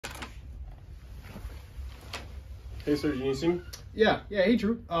Hey, sir, do you need to see me? Yeah. Hey,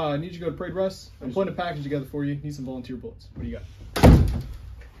 Drew. I need you to go to Parade Rest. I'm putting a package together for you. Need some volunteer bullets. What do you got?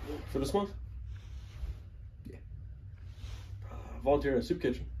 For this month? Yeah. Volunteer in a soup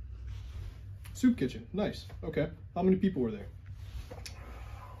kitchen. Soup kitchen. Nice. Okay. How many people were there?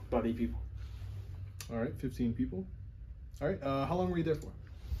 About 8 people. All right, 15 people. All right. How long were you there for?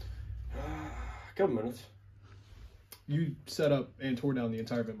 A couple minutes. You set up and tore down the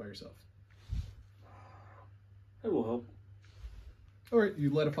entire event by yourself. It will help. All right. You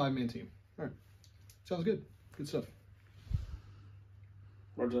led a 5-man team. All right. Sounds good. Good stuff.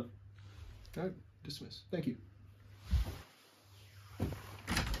 Roger that. All right. Dismiss. Thank you.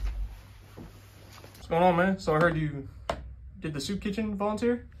 What's going on, man? So I heard you did the soup kitchen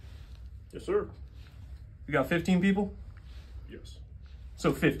volunteer? Yes, sir. You got 15 people? Yes.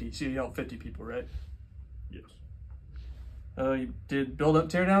 So 50. So you got 50 people, right? Yes. You did build up,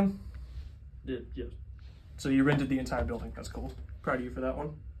 tear down? Yes. So you rented the entire building. That's cool. Proud of you for that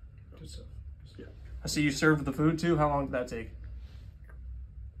one. Good stuff. Yeah. I see you served the food too. How long did that take?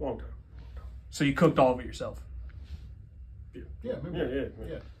 Long time. So you cooked all of it yourself? Yeah. Yeah.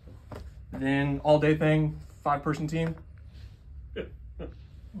 Yeah. Then all day thing, 5-person team? Yeah.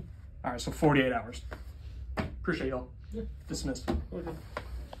 All right, so 48 hours. Appreciate y'all. Yeah. Dismissed. Okay.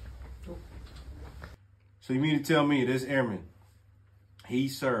 So you mean to tell me this airman, he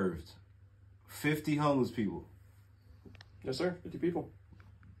served 50 homeless people, Yes, sir. 50 people.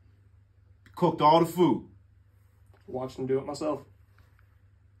 cooked all the food, Watched them do it myself.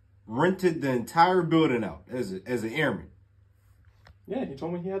 rented the entire building out as an airman? Yeah, he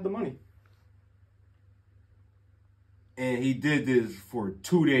told me he had the money. And he did this for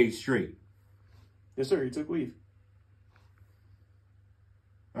 2 days straight. Yes, sir. He took leave.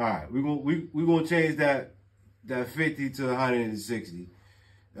 All right, we're gonna change that 50 to 160.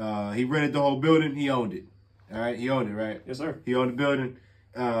 He rented the whole building. He owned it. All right, he owned it, right? Yes, sir. He owned the building.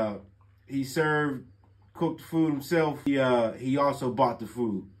 He served, cooked the food himself. He also bought the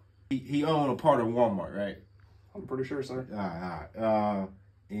food. He owned a part of Walmart, right? I'm pretty sure, sir. All right.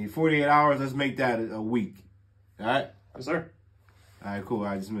 In 48 hours, let's make that a week. All right? Yes, sir. All right, cool.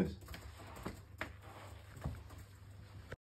 I dismiss.